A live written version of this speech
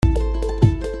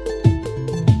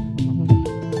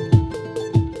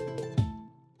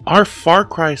our Far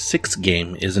Cry 6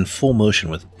 game is in full motion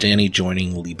with Danny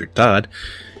joining Libertad,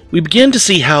 we begin to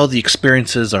see how the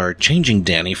experiences are changing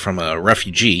Danny from a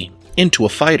refugee into a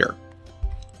fighter.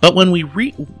 But when we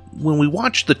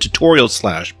watch the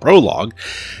tutorial/prologue,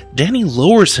 Danny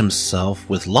lowers himself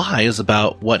with lies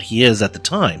about what he is at the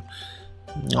time.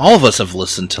 All of us have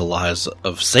listened to lies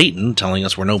of Satan telling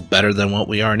us we're no better than what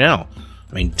we are now.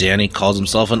 I mean, Danny calls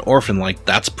himself an orphan like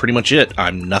that's pretty much it.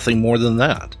 I'm nothing more than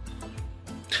that.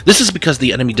 This is because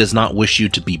the enemy does not wish you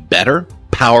to be better,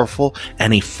 powerful,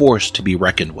 and a force to be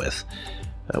reckoned with.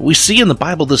 We see in the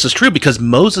Bible this is true because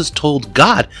Moses told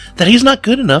God that he's not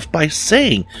good enough by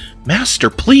saying, "Master,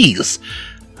 please,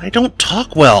 I don't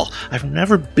talk well. I've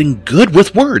never been good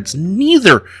with words,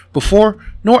 neither before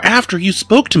nor after you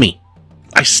spoke to me.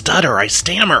 I stutter, I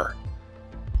stammer."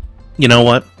 You know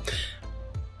what?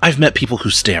 I've met people who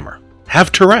stammer,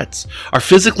 have Tourette's, are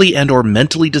physically and or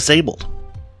mentally disabled.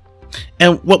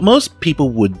 And what most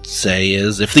people would say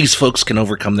is, if these folks can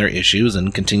overcome their issues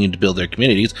and continue to build their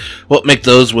communities, well, make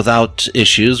those without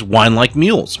issues whine like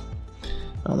mules.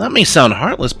 Well, that may sound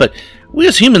heartless, but we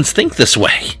as humans think this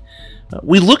way.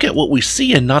 We look at what we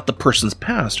see and not the person's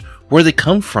past, where they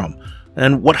come from,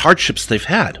 and what hardships they've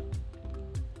had.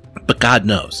 But God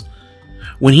knows.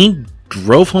 When he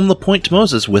drove home the point to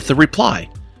Moses with the reply,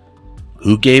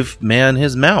 "Who gave man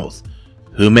his mouth?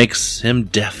 Who makes him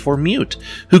deaf or mute?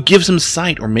 Who gives him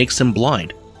sight or makes him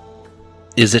blind?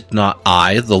 Is it not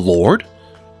I, the Lord?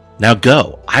 Now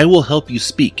go, I will help you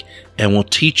speak, and will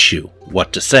teach you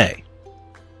what to say."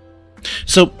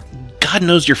 So, God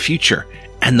knows your future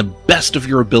and the best of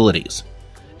your abilities.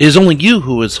 It is only you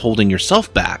who is holding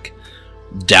yourself back.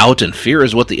 Doubt and fear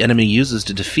is what the enemy uses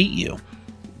to defeat you.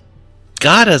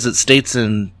 God, as it states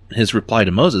in his reply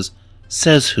to Moses,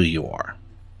 says who you are.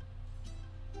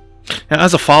 Now,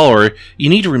 as a follower, you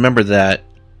need to remember that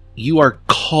you are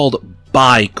called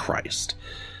by Christ.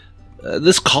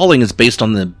 This calling is based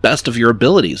on the best of your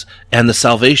abilities and the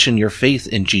salvation your faith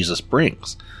in Jesus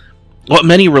brings. What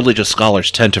many religious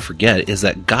scholars tend to forget is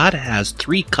that God has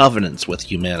 3 covenants with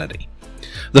humanity.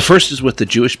 The first is with the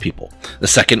Jewish people, the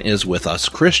second is with us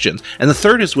Christians, and the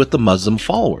third is with the Muslim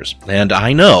followers. And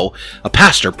I know, a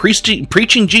pastor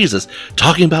preaching Jesus,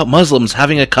 talking about Muslims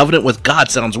having a covenant with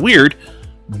God sounds weird,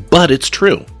 but it's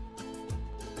true.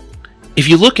 If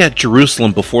you look at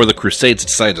Jerusalem before the Crusades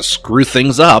decided to screw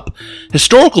things up,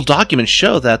 historical documents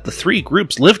show that the 3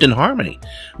 groups lived in harmony,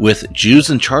 with Jews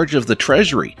in charge of the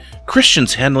treasury,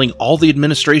 Christians handling all the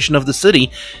administration of the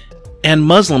city, and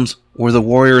Muslims were the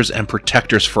warriors and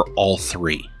protectors for all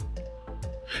 3.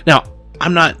 Now,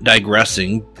 I'm not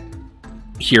digressing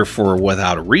here for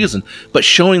without a reason, but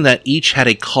showing that each had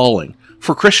a calling.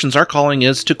 For Christians, our calling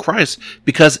is to Christ,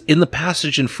 because in the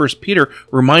passage in 1 Peter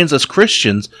reminds us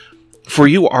Christians, "For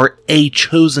you are a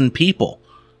chosen people,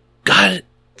 God's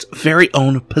very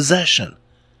own possession."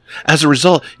 As a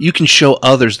result, you can show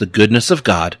others the goodness of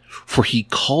God, for he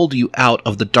called you out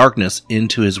of the darkness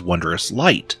into his wondrous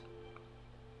light.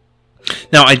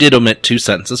 Now, I did omit 2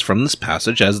 sentences from this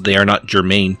passage as they are not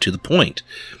germane to the point.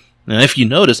 Now, if you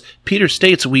notice, Peter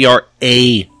states we are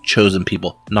a chosen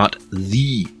people, not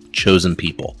the chosen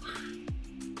people.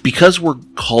 Because we're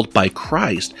called by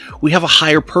Christ, we have a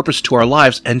higher purpose to our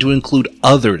lives and to include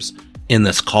others in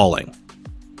this calling.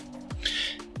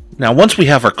 Now, once we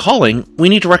have our calling, we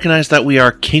need to recognize that we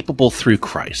are capable through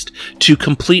Christ to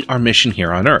complete our mission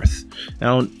here on earth.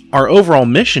 Now, our overall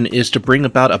mission is to bring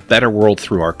about a better world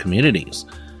through our communities.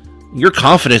 Your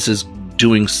confidence in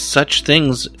doing such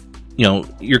things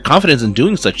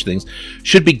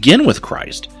should begin with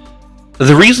Christ.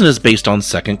 The reason is based on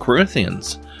 2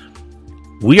 Corinthians.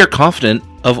 We are confident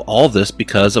of all this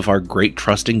because of our great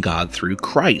trust in God through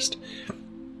Christ.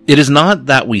 It is not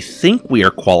that we think we are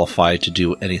qualified to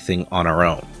do anything on our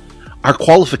own. Our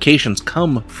qualifications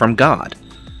come from God.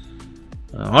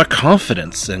 Our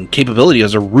confidence and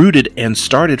capabilities are rooted and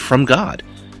started from God.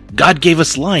 God gave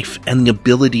us life and the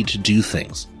ability to do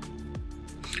things.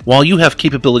 While you have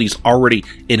capabilities already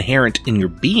inherent in your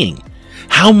being,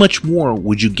 how much more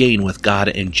would you gain with God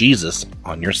and Jesus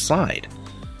on your side?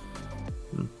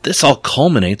 This all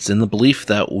culminates in the belief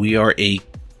that we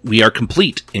are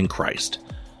complete in Christ.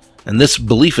 And this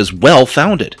belief is well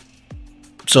founded.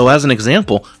 So as an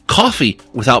example, coffee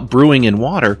without brewing in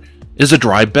water is a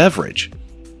dry beverage.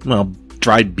 Well,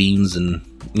 dried beans and,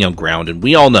 ground, and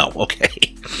we all know,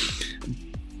 okay?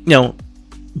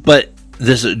 But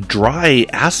this dry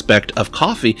aspect of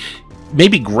coffee may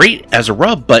be great as a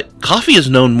rub, but coffee is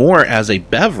known more as a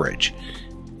beverage.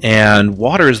 And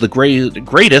water is the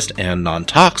greatest and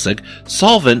non-toxic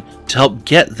solvent to help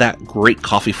get that great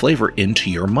coffee flavor into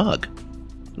your mug.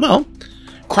 Well,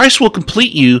 Christ will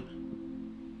complete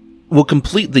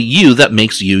the you that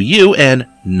makes you you, and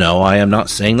no, I am not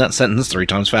saying that sentence 3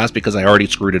 times fast because I already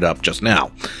screwed it up just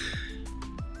now.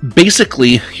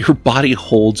 Basically, your body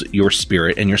holds your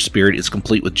spirit, and your spirit is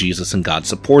complete with Jesus and God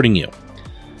supporting you.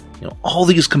 All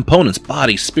these components,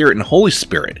 body, spirit, and Holy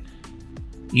Spirit,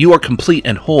 you are complete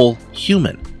and whole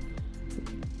human.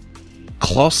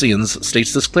 Colossians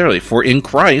states this clearly, for in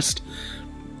Christ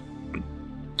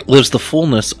lives the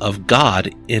fullness of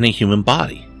God in a human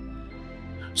body.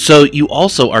 So you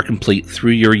also are complete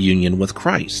through your union with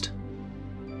Christ.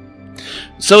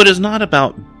 So it is not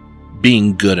about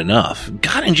being good enough.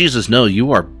 God and Jesus know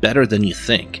you are better than you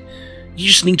think. You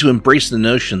just need to embrace the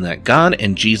notion that God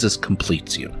and Jesus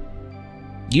completes you.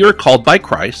 You are called by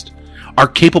Christ, are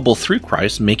capable through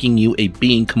Christ, making you a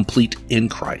being complete in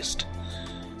Christ.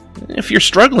 If you're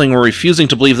struggling or refusing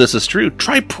to believe this is true,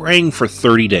 try praying for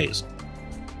 30 days.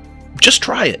 Just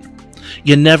try it.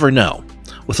 You never know.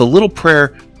 With a little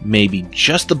prayer, maybe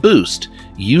just the boost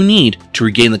you need to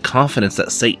regain the confidence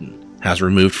that Satan has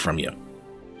removed from you.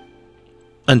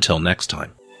 Until next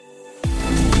time.